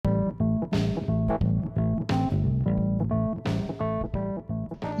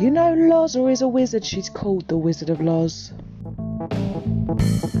You know, Lozza is a wizard. She's called the Wizard of Loz.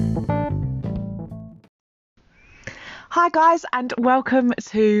 Hi guys, and welcome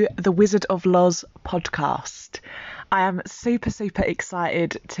to the Wizard of Loz podcast. I am super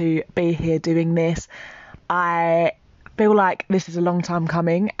excited to be here doing this. I feel like this is a long time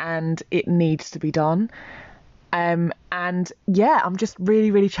coming and it needs to be done. And yeah, I'm just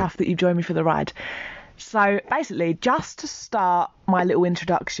really chuffed that you've joined me for the ride. So basically, just to start my little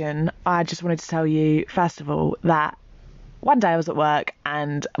introduction, I just wanted to tell you, first of all, that one day I was at work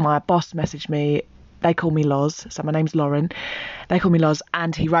and my boss messaged me. They call me Loz, so my name's Lauren. They call me Loz,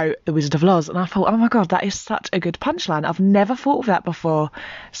 and he wrote the Wizard of Loz. And I thought, oh my God, that is such a good punchline. I've never thought of that before.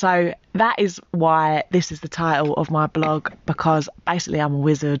 So that is why this is the title of my blog, because basically I'm a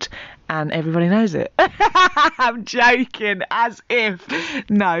wizard and everybody knows it. I'm joking, as if.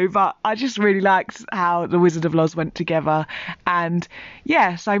 No, but I just really liked how the Wizard of Loz went together. And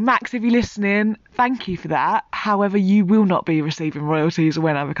yeah, so Max, if you're listening, thank you for that. However, you will not be receiving royalties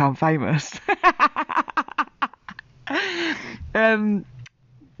when I become famous.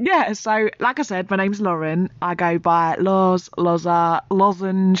 Yeah, so like I said, my name's Lauren. I go by Loz, Lozza,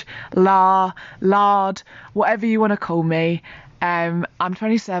 Lozenge, La, Lard, whatever you want to call me. I'm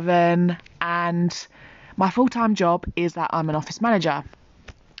 27 and my full-time job is that I'm an office manager.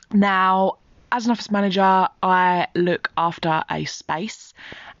 Now, as an office manager, I look after a space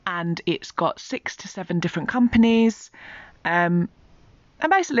and it's got 6 to 7 different companies. And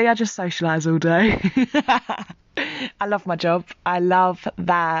basically I just socialise all day. I love my job. I love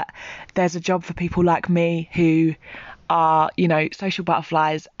that there's a job for people like me who are, you know, social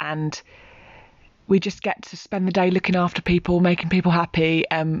butterflies, and we just get to spend the day looking after people, making people happy,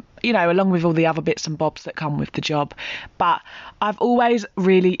 you know, along with all the other bits and bobs that come with the job. But I've always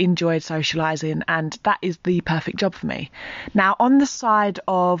really enjoyed socialising, and that is the perfect job for me. Now, on the side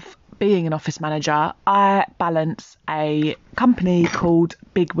of being an office manager, I balance a company called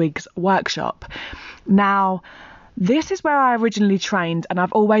Big Wigs Workshop. Now, this is where I originally trained, and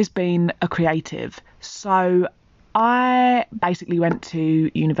I've always been a creative. So I basically went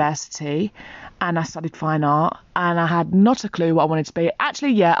to university and I studied fine art, and I had not a clue what I wanted to be.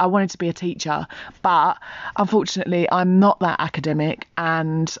 Actually, yeah, I wanted to be a teacher, but unfortunately I'm not that academic,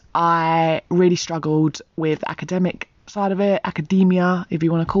 and I really struggled with academic side of it, academia, if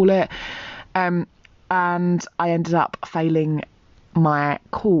you want to call it. And I ended up failing my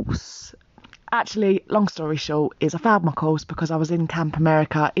course. Actually, long story short, is I failed my course because I was in Camp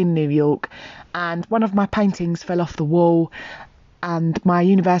America in New York, and one of my paintings fell off the wall, and my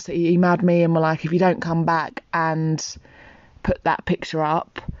university emailed me and were like, if you don't come back and put that picture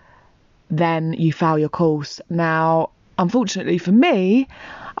up, then you fail your course. Now, unfortunately for me,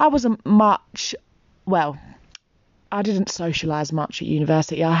 I wasn't much, well, I didn't socialise much at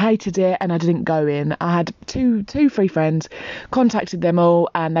university. I hated it and I didn't go in. I had two free friends, contacted them all,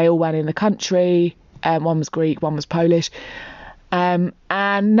 and they all went in the country. One was Greek, one was Polish. And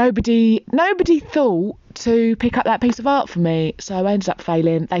nobody thought to pick up that piece of art for me. So I ended up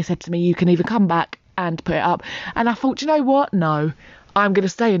failing. They said to me, you can either come back and put it up. And I thought, you know what? No, I'm going to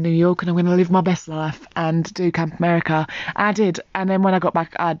stay in New York and I'm going to live my best life and do Camp America. And I did. And then when I got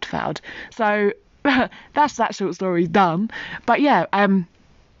back, I'd failed. So that's that short story done. But yeah, I've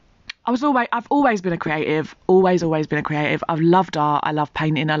always been a creative, always been a creative. I've loved art, I love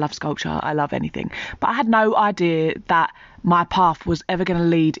painting, I love sculpture, I love anything. But I had no idea that my path was ever going to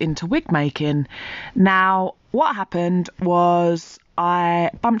lead into wig making. Now, what happened was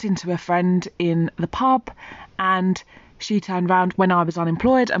I bumped into a friend in the pub, and she turned around when I was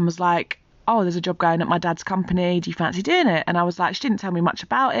unemployed and was like, oh, there's a job going at my dad's company, do you fancy doing it? And I was like, she didn't tell me much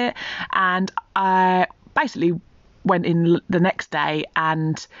about it, and I basically went in the next day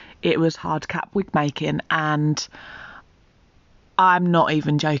and it was hard cap wig making, and I'm not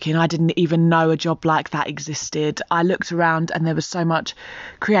even joking, I didn't even know a job like that existed. I looked around and there was so much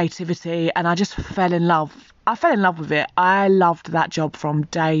creativity, and I just fell in love. I fell in love with it. I loved that job from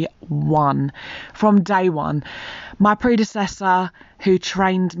day one. My predecessor who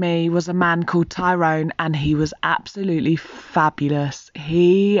trained me was a man called Tyrone, and he was absolutely fabulous.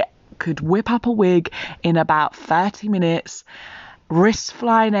 He could whip up a wig in about 30 minutes, wrists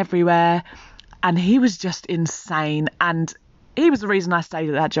flying everywhere, and he was just insane. And he was the reason I stayed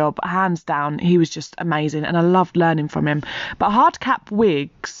at that job, hands down. He was just amazing, and I loved learning from him. But hard cap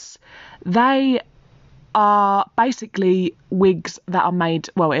wigs, they are basically wigs that are made,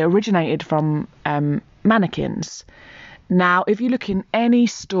 well, it originated from mannequins. Now, if you look in any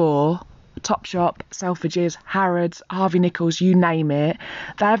store Topshop, Selfridges, Harrods, Harvey Nichols, you name it,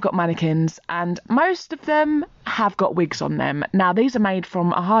 they've got mannequins, and most of them have got wigs on them. Now, these are made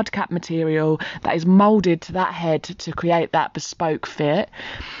from a hard cap material that is moulded to that head to create that bespoke fit,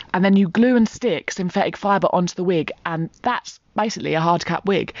 and then you glue and stick synthetic fibre onto the wig, and that's basically a hard cap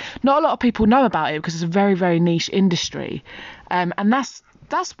wig. Not a lot of people know about it because it's a very, very niche industry, and that's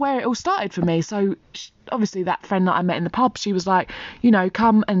where it all started for me. So obviously that friend that I met in the pub, she was like, you know,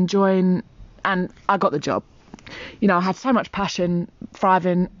 come and join, and I got the job. You know, I had so much passion,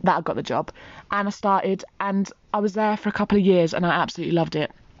 thriving, that I got the job, and I started, and I was there for a couple of years, and I absolutely loved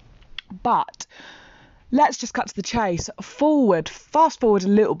it. But let's just cut to the chase. Fast forward a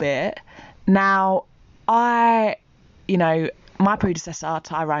little bit. Now, my predecessor,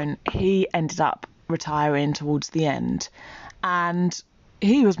 Tyrone, he ended up retiring towards the end, and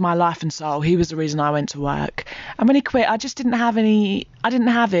he was my life and soul. He was the reason I went to work. And when he quit, I just didn't have it. I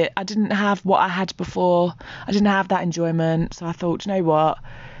didn't have what I had before. I didn't have that enjoyment. So I thought, you know what?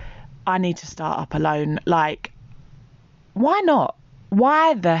 I need to start up alone. Like, why not?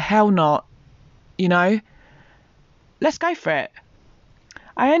 Why the hell not? You know? Let's go for it.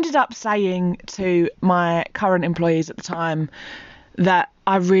 I ended up saying to my current employees at the time that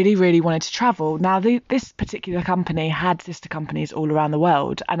I really, really wanted to travel. Now, this particular company had sister companies all around the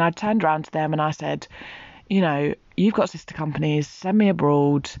world, and I turned around to them and I said, you know, you've got sister companies, send me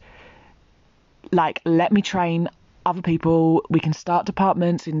abroad, like, let me train other people, we can start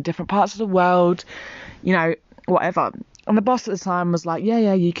departments in different parts of the world, you know, whatever. And the boss at the time was like,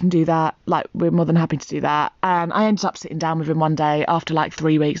 yeah, you can do that, like, we're more than happy to do that. And I ended up sitting down with him one day after like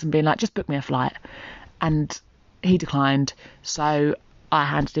 3 weeks and being like, just book me a flight. And he declined, so I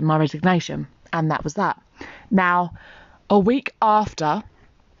handed in my resignation, and that was that. Now, a week after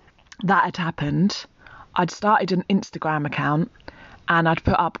that had happened, I'd started an Instagram account, and I'd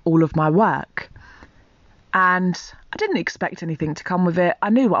put up all of my work, and I didn't expect anything to come with it.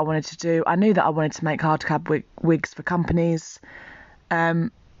 I knew what I wanted to do. I knew that I wanted to make hard cap wigs for companies, and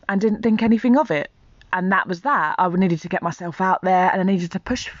didn't think anything of it. And that was that. I needed to get myself out there, and I needed to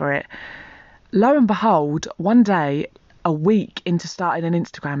push for it. Lo and behold, one day, a week into starting an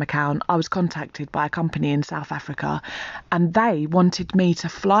Instagram account, I was contacted by a company in South Africa, and they wanted me to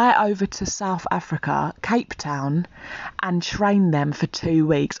fly over to South Africa, Cape Town, and train them for 2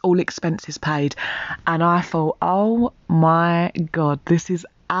 weeks, all expenses paid. And I thought, oh my God, this is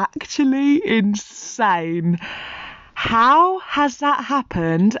actually insane. How has that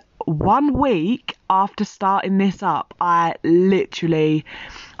happened 1 week after starting this up? I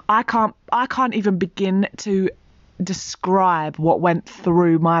can't even begin to describe what went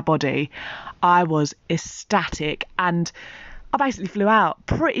through my body. I was ecstatic, and I basically flew out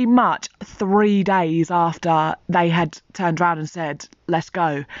pretty much 3 days after they had turned around and said, let's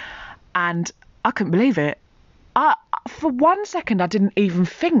go. And I couldn't believe it. For 1 second, I didn't even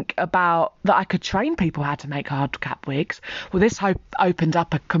think about that I could train people how to make hard cap wigs. Well, this opened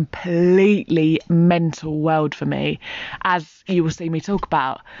up a completely mental world for me, as you will see me talk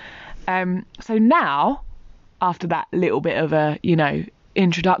about. So now, after that little bit of a,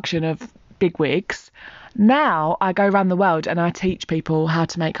 introduction of big wigs, now I go around the world and I teach people how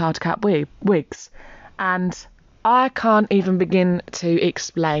to make hard cap wigs. And I can't even begin to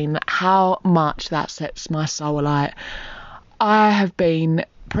explain how much that sets my soul alight. I have been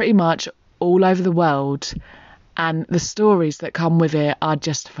pretty much all over the world, and the stories that come with it are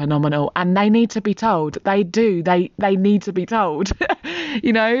just phenomenal, and they need to be told. They need to be told.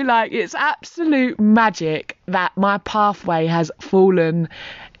 It's absolute magic that my pathway has fallen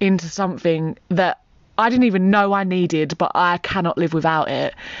into something that I didn't even know I needed, but I cannot live without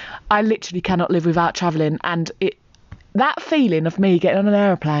it. I literally cannot live without travelling, and that feeling of me getting on an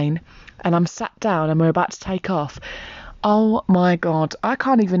aeroplane and I'm sat down and we're about to take off, oh my God, I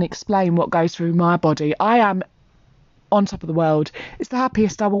can't even explain what goes through my body. I am on top of the world. It's the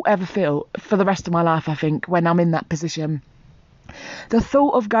happiest I will ever feel for the rest of my life, I think, when I'm in that position. The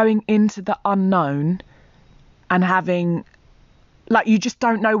thought of going into the unknown and having, you just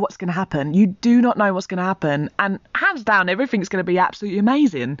don't know what's going to happen. You do not know what's going to happen. And hands down, everything's going to be absolutely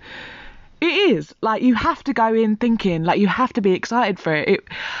amazing. It is. You have to go in thinking, you have to be excited for it.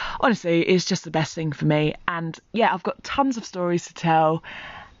 Honestly, it's just the best thing for me. And yeah, I've got tons of stories to tell,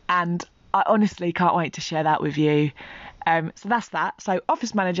 and I honestly can't wait to share that with you. So that's that. So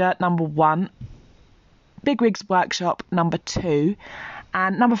office manager, number 1. Big Wigs Workshop, number 2.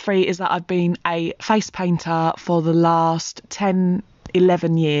 And number 3 is that I've been a face painter for the last 10,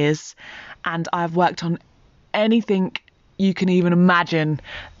 11 years. And I've worked on anything you can even imagine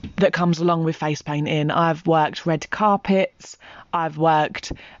that comes along with face painting. I've worked red carpets, I've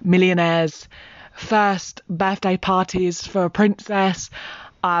worked millionaires' first birthday parties for a princess,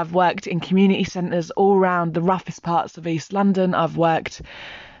 I've worked in community centres all around the roughest parts of East London.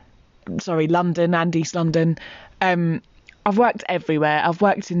 London and East London. I've worked everywhere. I've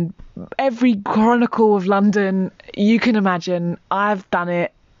worked in every chronicle of London you can imagine. I've done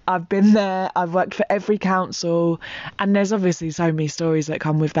it. I've been there. I've worked for every council, and there's obviously so many stories that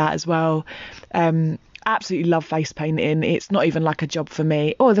come with that as well. Absolutely love face painting. It's not even like a job for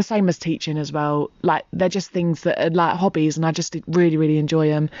me, or the same as teaching as well. Like, they're just things that are like hobbies, and I just really, really enjoy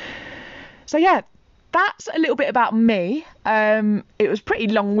them. So yeah, that's a little bit about me. It was pretty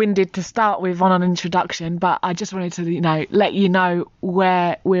long-winded to start with on an introduction, but I just wanted to, let you know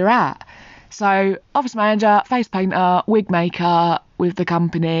where we're at. So, office manager, face painter, wig maker with the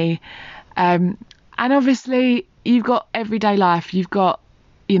company. And obviously, you've got everyday life. You've got,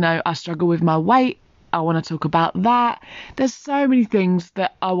 I struggle with my weight. I want to talk about that. There's so many things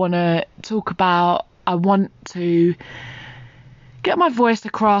that I want to talk about. I want to get my voice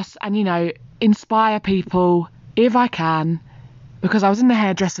across and, inspire people if I can. Because I was in the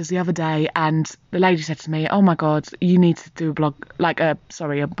hairdressers the other day and the lady said to me, oh my God, you need to do a podcast,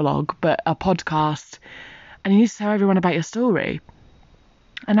 and you need to tell everyone about your story.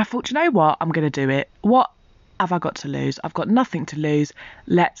 And I thought, you know what? I'm going to do it. What have I got to lose? I've got nothing to lose.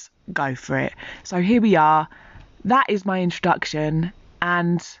 Let's go for it. So here we are. That is my introduction,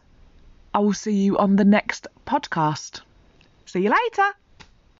 and I will see you on the next podcast. See you later.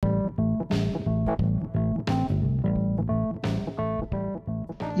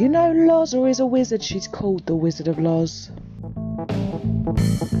 Lozza is a wizard. She's called the Wizard of Loz.